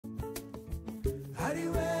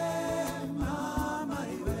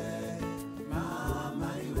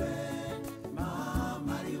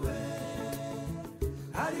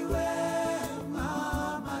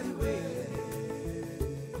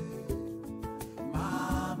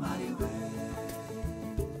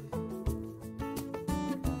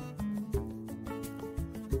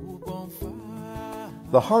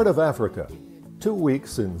The Heart of Africa, 2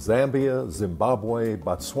 weeks in Zambia, Zimbabwe,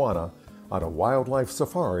 Botswana, on a wildlife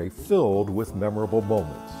safari filled with memorable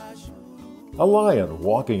moments. A lion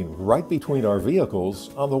walking right between our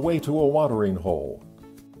vehicles on the way to a watering hole.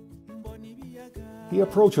 He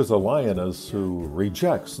approaches a lioness who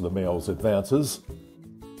rejects the male's advances.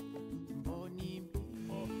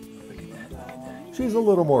 She's a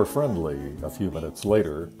little more friendly a few minutes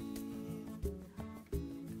later.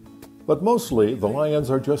 But mostly, the lions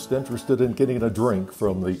are just interested in getting a drink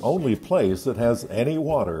from the only place that has any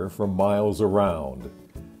water for miles around.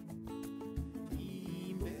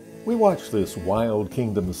 We watch this wild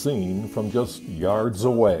kingdom scene from just yards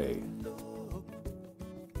away.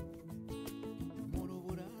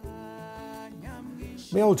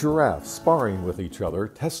 Male giraffes sparring with each other,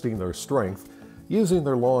 testing their strength, using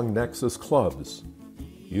their long necks as clubs.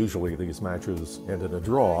 Usually these matches end in a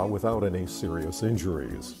draw without any serious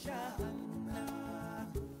injuries.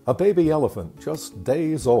 A baby elephant, just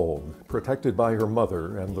days old, protected by her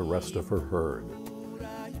mother and the rest of her herd.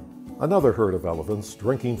 Another herd of elephants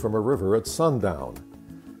drinking from a river at sundown.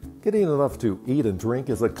 Getting enough to eat and drink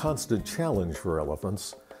is a constant challenge for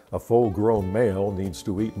elephants. A full-grown male needs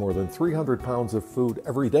to eat more than 300 pounds of food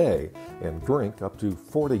every day and drink up to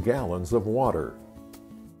 40 gallons of water.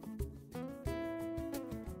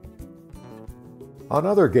 On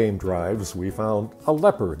other game drives, we found a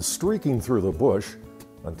leopard streaking through the bush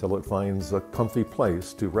until it finds a comfy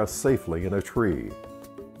place to rest safely in a tree.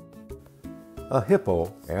 A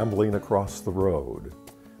hippo ambling across the road.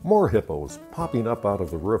 More hippos popping up out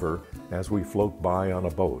of the river as we float by on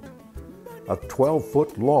a boat. A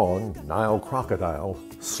 12-foot-long Nile crocodile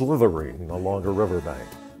slithering along a riverbank.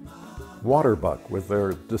 Waterbuck with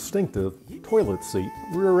their distinctive toilet seat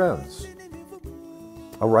rear ends.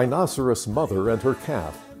 A rhinoceros mother and her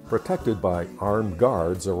calf, protected by armed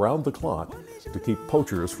guards around the clock to keep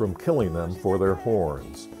poachers from killing them for their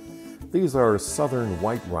horns. These are southern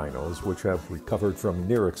white rhinos which have recovered from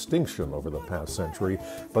near extinction over the past century,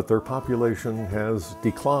 but their population has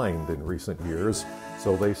declined in recent years,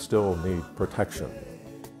 so they still need protection.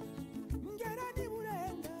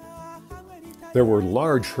 There were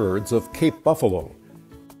large herds of Cape buffalo.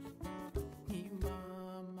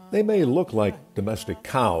 They may look like domestic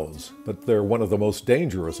cows, but they're one of the most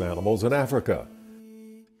dangerous animals in Africa.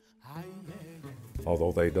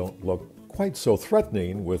 Although they don't look quite so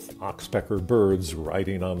threatening with oxpecker birds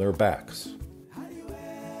riding on their backs.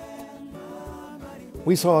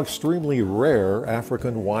 We saw extremely rare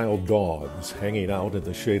African wild dogs hanging out in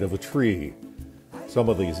the shade of a tree. Some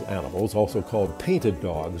of these animals, also called painted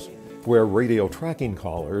dogs, wear radio tracking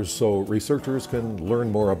collars so researchers can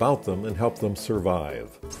learn more about them and help them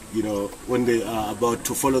survive. You know, when they are about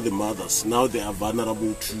to follow the mothers, now they are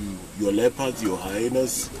vulnerable to your leopards, your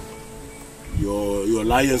hyenas. Your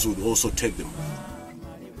lions would also take them.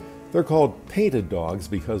 They're called painted dogs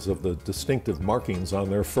because of the distinctive markings on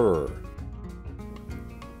their fur.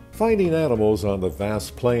 Finding animals on the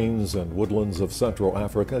vast plains and woodlands of Central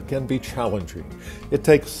Africa can be challenging. It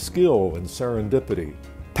takes skill and serendipity,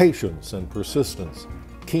 patience and persistence,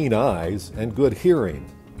 keen eyes and good hearing,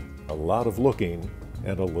 a lot of looking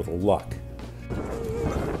and a little luck.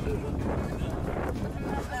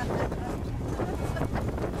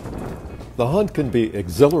 The hunt can be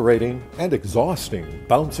exhilarating and exhausting,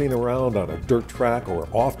 bouncing around on a dirt track or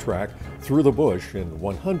off track through the bush in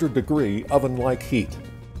 100-degree oven-like heat.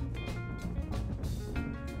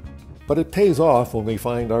 But it pays off when we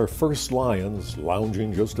find our first lions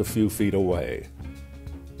lounging just a few feet away.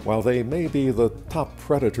 While they may be the top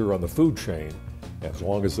predator on the food chain, as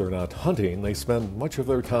long as they're not hunting, they spend much of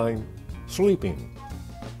their time sleeping.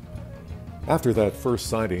 After that first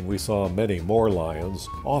sighting, we saw many more lions,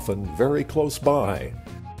 often very close by.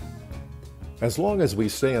 As long as we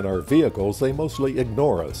stay in our vehicles, they mostly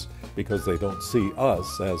ignore us because they don't see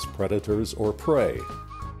us as predators or prey.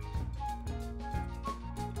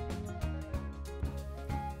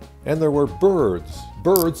 And there were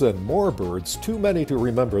birds and more birds, too many to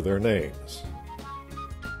remember their names.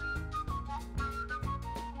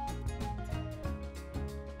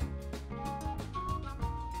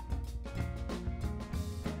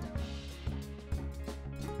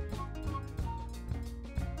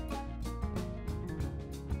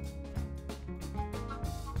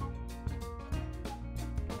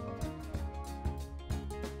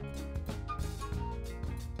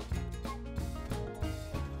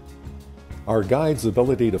 Our guides'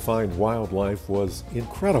 ability to find wildlife was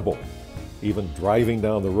incredible. Even driving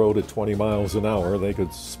down the road at 20 miles an hour, they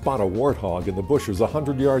could spot a warthog in the bushes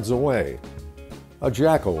 100 yards away, a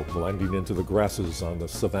jackal blending into the grasses on the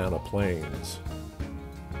savanna plains,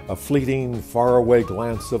 a fleeting, faraway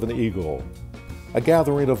glance of an eagle, a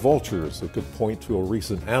gathering of vultures that could point to a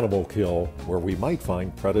recent animal kill where we might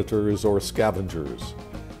find predators or scavengers.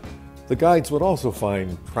 The guides would also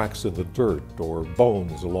find tracks in the dirt or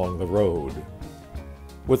bones along the road.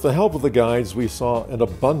 With the help of the guides, we saw an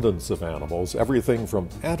abundance of animals, everything from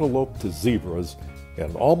antelope to zebras,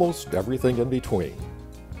 and almost everything in between.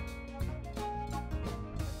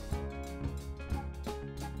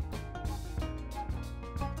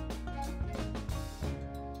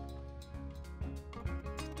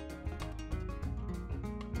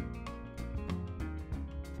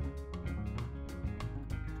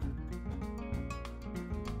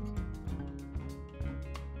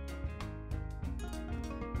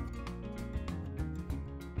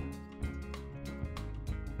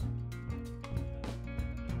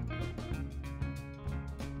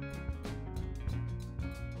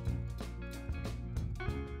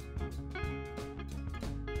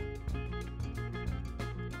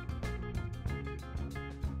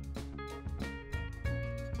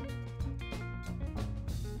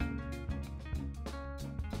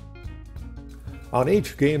 On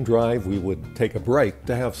each game drive, we would take a break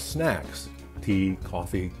to have snacks, tea,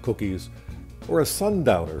 coffee, cookies, or a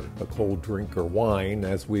sundowner, a cold drink or wine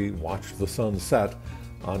as we watched the sun set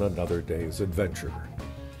on another day's adventure.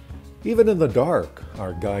 Even in the dark,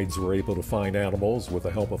 our guides were able to find animals with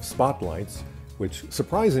the help of spotlights, which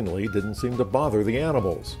surprisingly didn't seem to bother the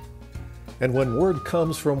animals. And when word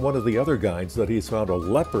comes from one of the other guides that he's found a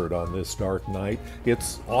leopard on this dark night,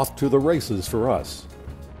 it's off to the races for us.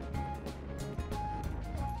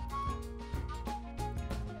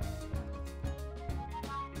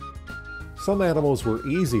 Some animals were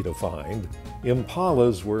easy to find.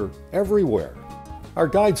 Impalas were everywhere. Our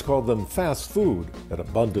guides called them fast food, an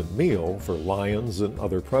abundant meal for lions and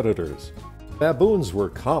other predators. Baboons were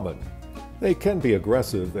common. They can be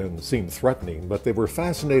aggressive and seem threatening, but they were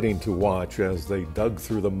fascinating to watch as they dug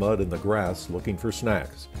through the mud and the grass looking for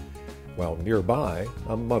snacks, while nearby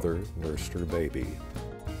a mother nursed her baby.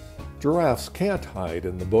 Giraffes can't hide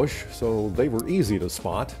in the bush, so they were easy to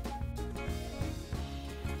spot.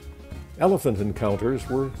 Elephant encounters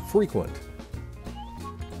were frequent.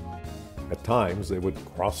 At times, they would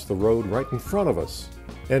cross the road right in front of us,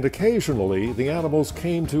 and occasionally the animals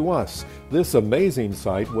came to us. This amazing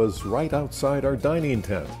sight was right outside our dining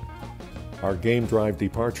tent. Our game drive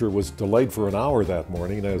departure was delayed for an hour that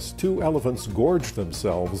morning as 2 elephants gorged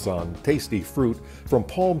themselves on tasty fruit from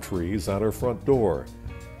palm trees at our front door.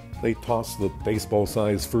 They tossed the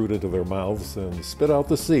baseball-sized fruit into their mouths and spit out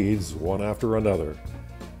the seeds one after another.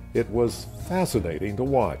 It was fascinating to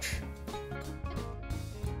watch.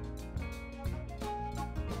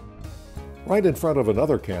 Right in front of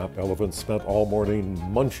another camp, elephants spent all morning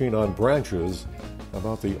munching on branches,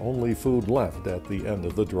 about the only food left at the end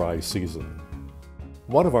of the dry season.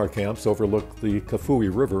 One of our camps overlooked the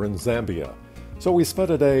Kafue River in Zambia, so we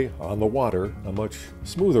spent a day on the water, a much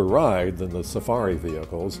smoother ride than the safari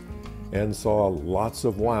vehicles, and saw lots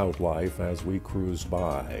of wildlife as we cruised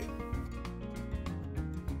by.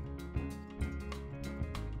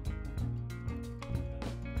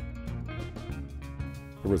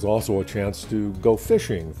 There was also a chance to go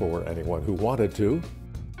fishing for anyone who wanted to.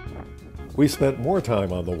 We spent more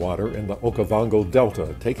time on the water in the Okavango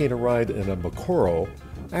Delta, taking a ride in a Mokoro,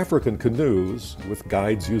 African canoes with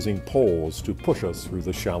guides using poles to push us through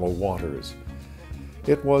the shallow waters.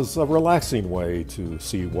 It was a relaxing way to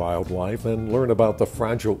see wildlife and learn about the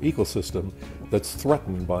fragile ecosystem that's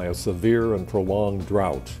threatened by a severe and prolonged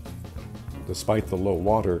drought. Despite the low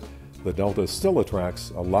water, the delta still attracts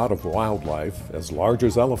a lot of wildlife, as large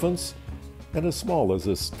as elephants and as small as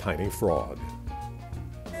this tiny frog.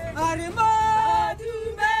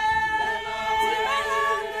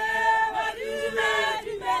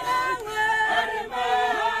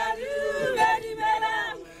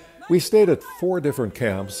 We stayed at 4 different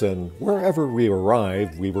camps, and wherever we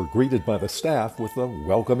arrived, we were greeted by the staff with a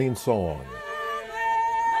welcoming song.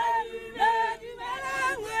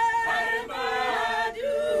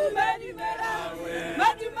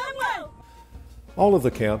 All of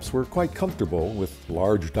the camps were quite comfortable, with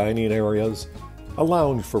large dining areas, a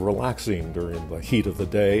lounge for relaxing during the heat of the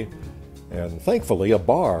day, and thankfully a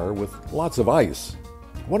bar with lots of ice.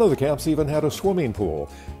 One of the camps even had a swimming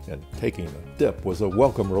pool, and taking a dip was a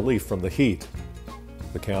welcome relief from the heat.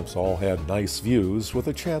 The camps all had nice views with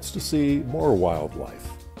a chance to see more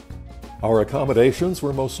wildlife. Our accommodations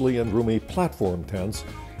were mostly in roomy platform tents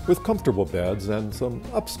with comfortable beds and some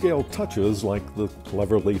upscale touches like the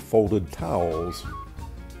cleverly folded towels.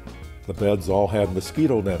 The beds all had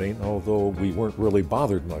mosquito netting, although we weren't really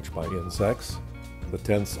bothered much by insects. The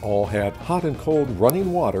tents all had hot and cold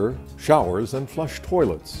running water, showers, and flush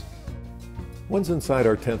toilets. Once inside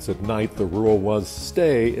our tents at night, the rule was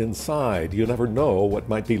stay inside. You never know what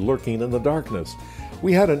might be lurking in the darkness.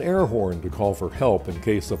 We had an air horn to call for help in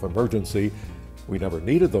case of emergency. We never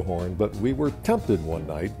needed the horn, but we were tempted one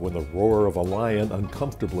night when the roar of a lion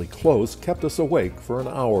uncomfortably close kept us awake for an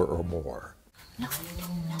hour or more.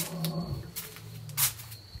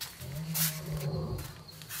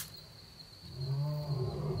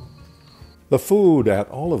 The food at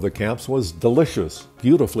all of the camps was delicious,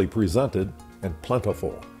 beautifully presented, and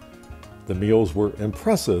plentiful. The meals were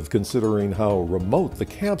impressive considering how remote the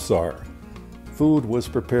camps are. Food was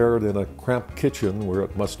prepared in a cramped kitchen where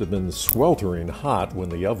it must have been sweltering hot when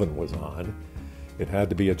the oven was on. It had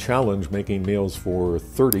to be a challenge making meals for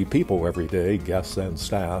 30 people every day, guests and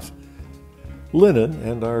staff. Linen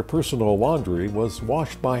and our personal laundry was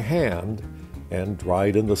washed by hand and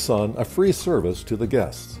dried in the sun, a free service to the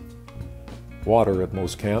guests. Water at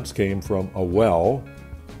most camps came from a well.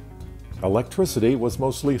 Electricity was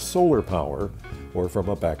mostly solar power or from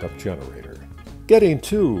a backup generator. Getting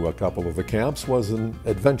to a couple of the camps was an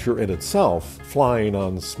adventure in itself, flying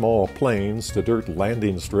on small planes to dirt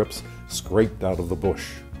landing strips scraped out of the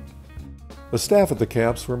bush. The staff at the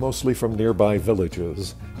camps were mostly from nearby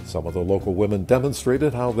villages. Some of the local women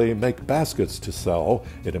demonstrated how they make baskets to sell,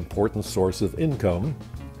 an important source of income,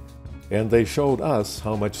 and they showed us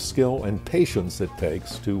how much skill and patience it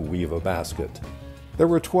takes to weave a basket. There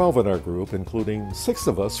were 12 in our group, including 6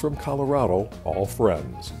 of us from Colorado, all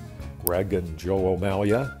friends. Greg and Joe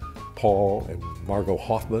O'Malia, Paul and Margot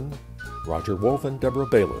Hoffman, Roger Wolf and Deborah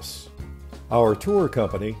Bayless. Our tour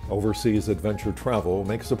company, Overseas Adventure Travel,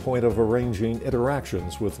 makes a point of arranging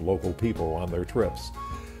interactions with local people on their trips.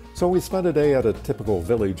 So we spent a day at a typical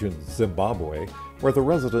village in Zimbabwe where the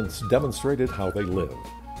residents demonstrated how they live,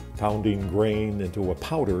 pounding grain into a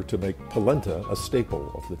powder to make polenta a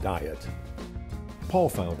staple of the diet. Paul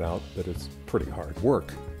found out that it's pretty hard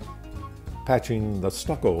work. Patching the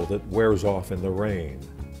stucco that wears off in the rain,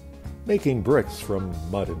 making bricks from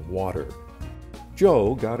mud and water.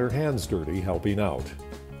 Jo got her hands dirty helping out.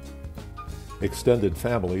 Extended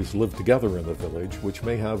families live together in the village, which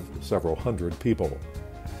may have several hundred people.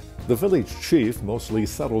 The village chief mostly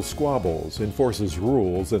settles squabbles, enforces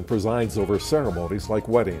rules, and presides over ceremonies like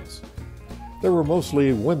weddings. There were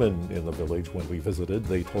mostly women in the village when we visited.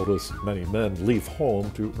 They told us many men leave home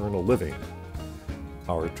to earn a living.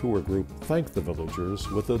 Our tour group thanked the villagers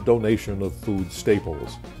with a donation of food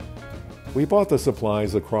staples. We bought the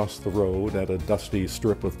supplies across the road at a dusty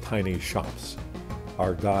strip of tiny shops.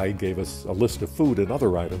 Our guide gave us a list of food and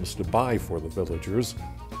other items to buy for the villagers.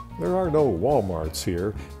 There are no Walmarts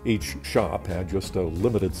here. Each shop had just a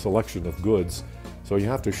limited selection of goods, so you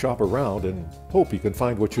have to shop around and hope you can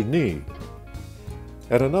find what you need.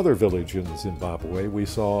 At another village in Zimbabwe, we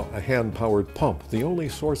saw a hand-powered pump, the only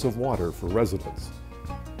source of water for residents.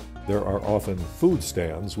 There are often food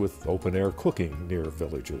stands with open-air cooking near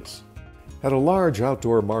villages. At a large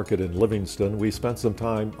outdoor market in Livingston, we spent some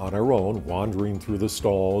time on our own, wandering through the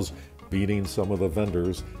stalls, meeting some of the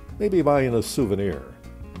vendors, maybe buying a souvenir.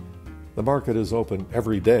 The market is open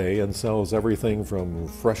every day and sells everything from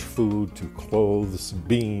fresh food to clothes,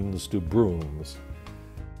 beans to brooms.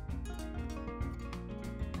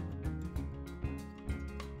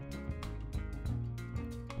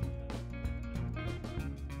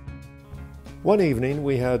 One evening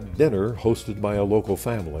we had dinner hosted by a local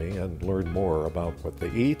family and learned more about what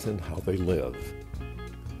they eat and how they live.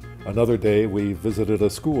 Another day we visited a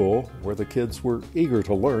school where the kids were eager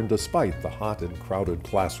to learn despite the hot and crowded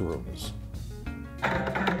classrooms.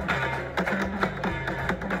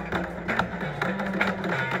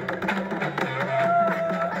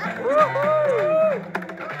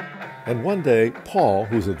 And one day, Paul,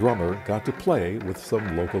 who's a drummer, got to play with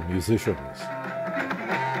some local musicians.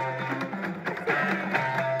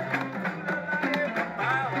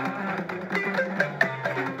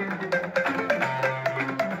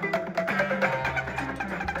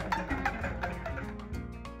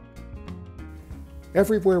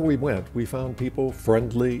 Everywhere we went, we found people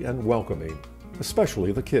friendly and welcoming,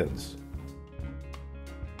 especially the kids.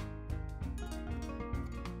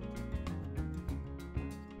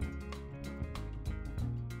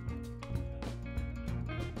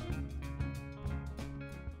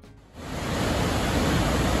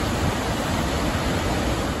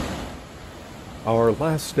 Our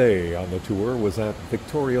last day on the tour was at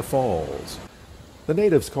Victoria Falls. The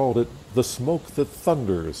natives called it the smoke that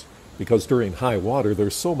thunders because during high water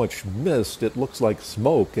there's so much mist it looks like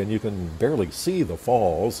smoke and you can barely see the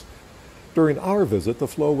falls. During our visit the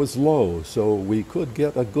flow was low, so we could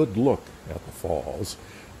get a good look at the falls.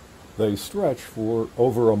 They stretch for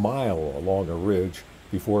over a mile along a ridge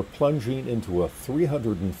before plunging into a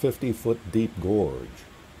 350-foot deep gorge.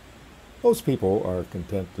 Most people are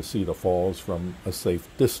content to see the falls from a safe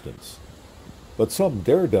distance, but some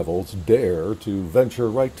daredevils dare to venture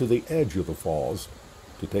right to the edge of the falls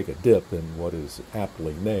to take a dip in what is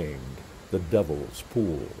aptly named the Devil's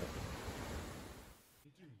Pool.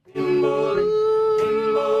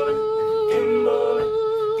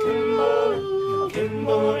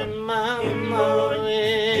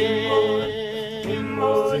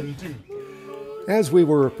 As we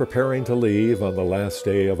were preparing to leave on the last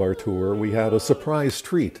day of our tour, we had a surprise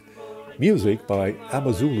treat. Music by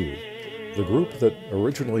Amazulu, the group that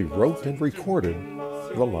originally wrote and recorded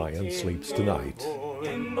The Lion Sleeps Tonight.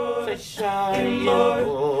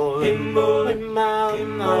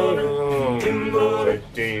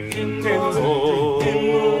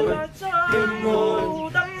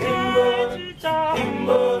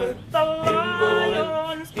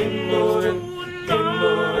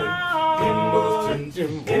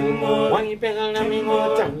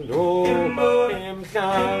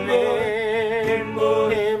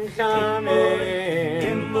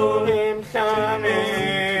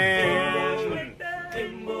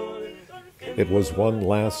 It was one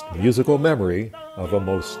last musical memory of a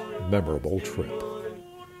most memorable trip.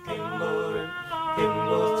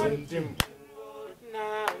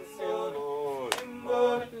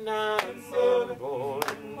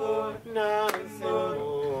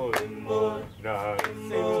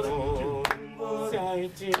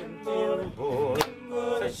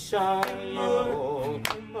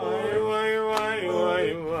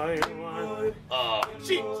 Ah,